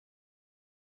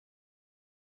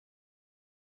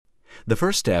The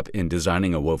first step in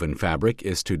designing a woven fabric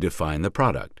is to define the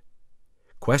product.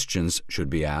 Questions should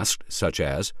be asked such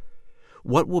as,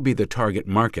 what will be the target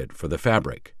market for the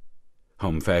fabric?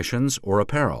 Home fashions or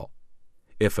apparel?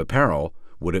 If apparel,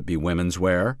 would it be women's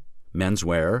wear, men's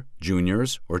wear,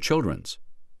 juniors, or children's?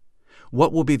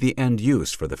 What will be the end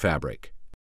use for the fabric?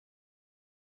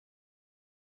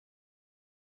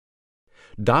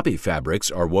 Dobby fabrics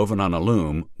are woven on a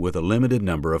loom with a limited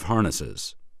number of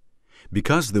harnesses.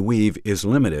 Because the weave is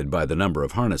limited by the number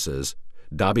of harnesses,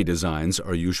 Dobby designs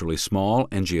are usually small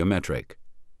and geometric.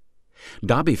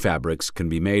 Dobby fabrics can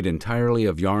be made entirely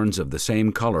of yarns of the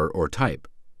same color or type.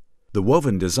 The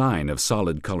woven design of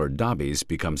solid-colored dobbies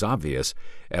becomes obvious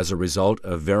as a result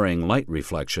of varying light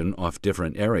reflection off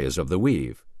different areas of the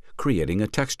weave, creating a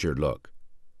textured look.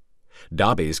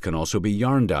 Dobbies can also be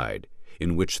yarn-dyed,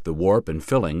 in which the warp and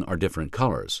filling are different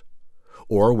colors,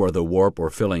 or where the warp or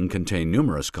filling contain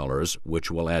numerous colors which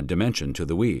will add dimension to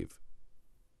the weave.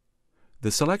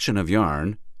 The selection of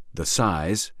yarn, the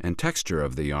size and texture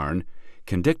of the yarn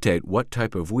can dictate what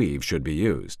type of weave should be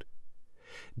used.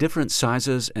 Different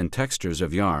sizes and textures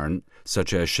of yarn,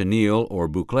 such as chenille or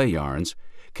boucle yarns,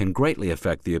 can greatly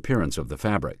affect the appearance of the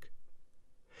fabric.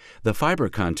 The fiber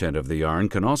content of the yarn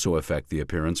can also affect the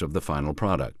appearance of the final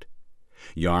product.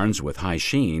 Yarns with high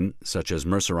sheen, such as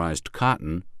mercerized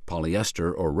cotton,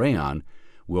 polyester, or rayon,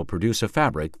 will produce a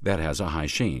fabric that has a high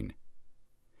sheen.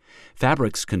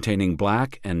 Fabrics containing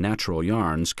black and natural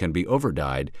yarns can be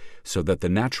overdyed so that the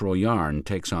natural yarn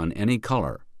takes on any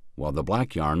color, while the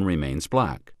black yarn remains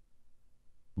black.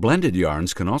 Blended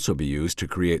yarns can also be used to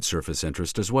create surface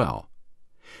interest as well.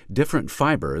 Different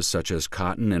fibers, such as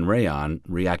cotton and rayon,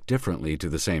 react differently to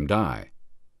the same dye.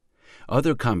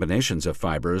 Other combinations of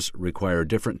fibers require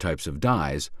different types of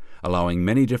dyes, allowing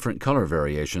many different color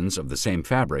variations of the same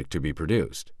fabric to be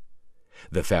produced.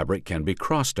 The fabric can be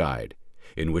cross-dyed,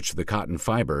 in which the cotton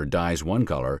fiber dyes one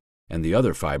color and the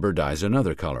other fiber dyes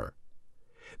another color.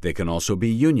 They can also be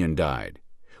union-dyed,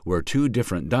 where two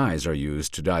different dyes are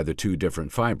used to dye the two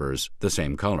different fibers the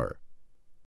same color.